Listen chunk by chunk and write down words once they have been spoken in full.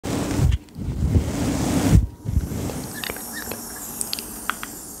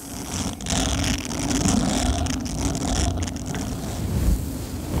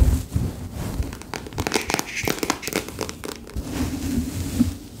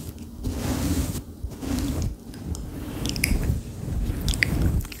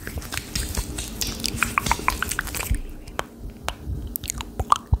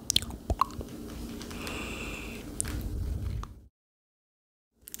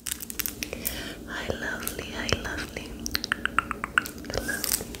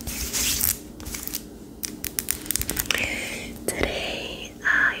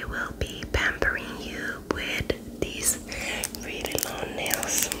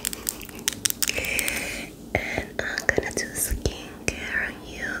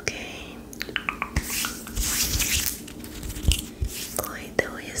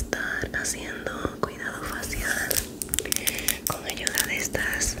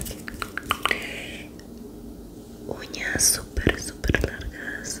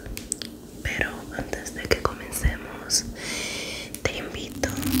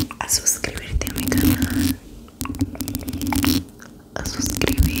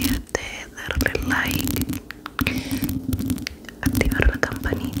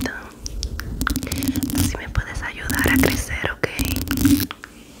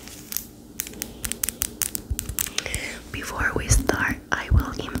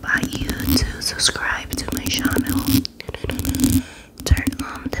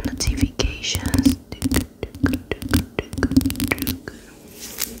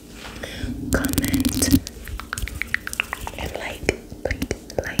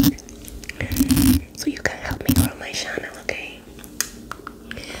so you can help me grow my channel, okay?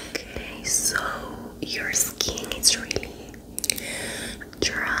 Okay, so your skin is really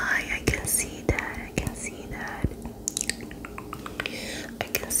dry. I can see that. I can see that. I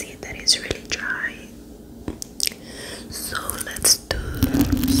can see that it's really dry. So let's do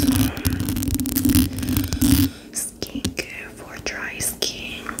some skincare for dry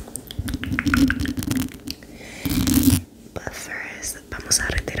skin. But first, vamos a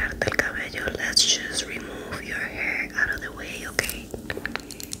retirarte el cabello. Let's just remove your hair out of the way, okay?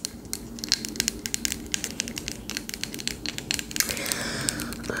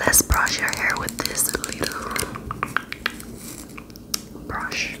 Let's brush your hair with this little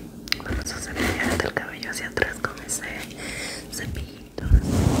brush. Vamos a cepillarte el cabello hacia atrás con ese cepillito.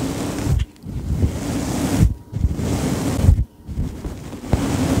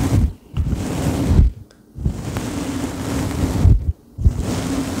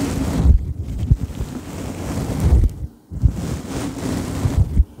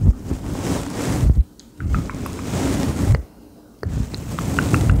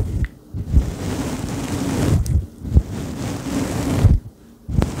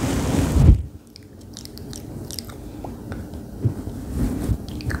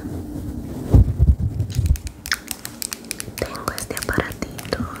 Tengo este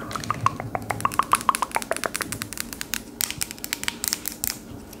aparatito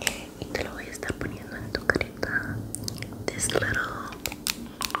y te lo voy a estar poniendo en tu carita. This little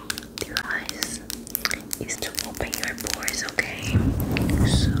device is to open your pores, okay?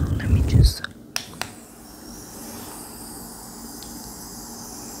 So let me just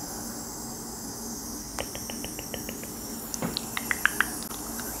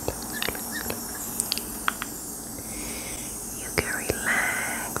you can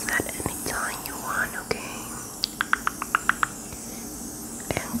relax at any time you want, okay?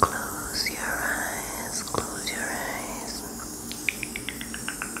 And close your eyes, close your eyes.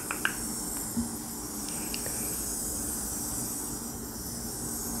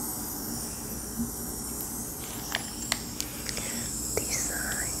 This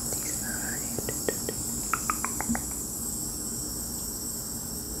side, this side.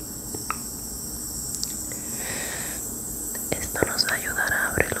 Esto nos ayudará a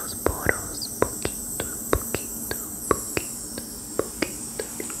abrir los poros poquito, poquito, poquito, poquito.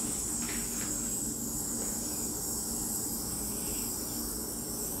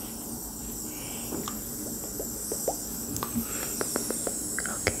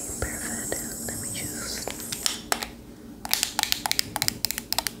 Okay, perfect. Let me just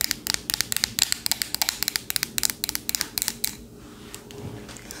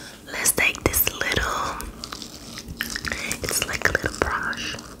let's take this little, it's like a little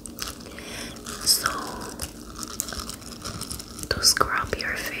brush. So to scrub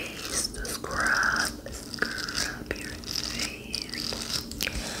your face, to scrub your face.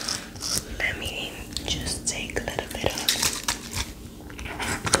 Let me just take a little bit of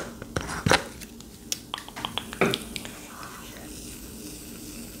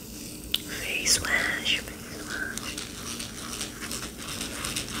face wash,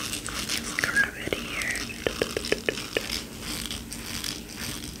 Scrub it here.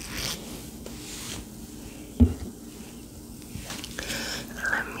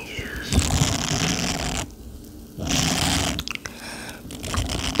 Let me just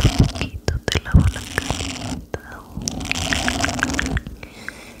poquito te lavo la carita.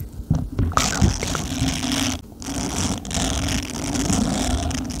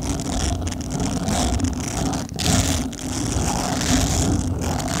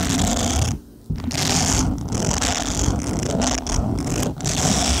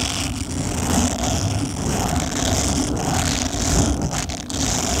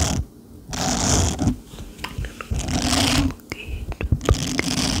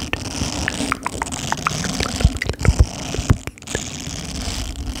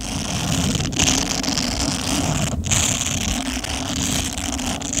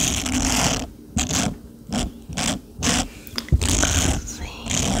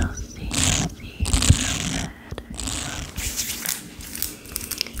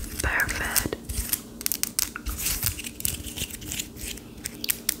 Perfect.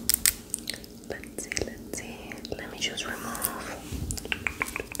 Let's see. Let me just remove.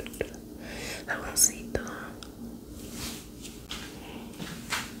 I won't see.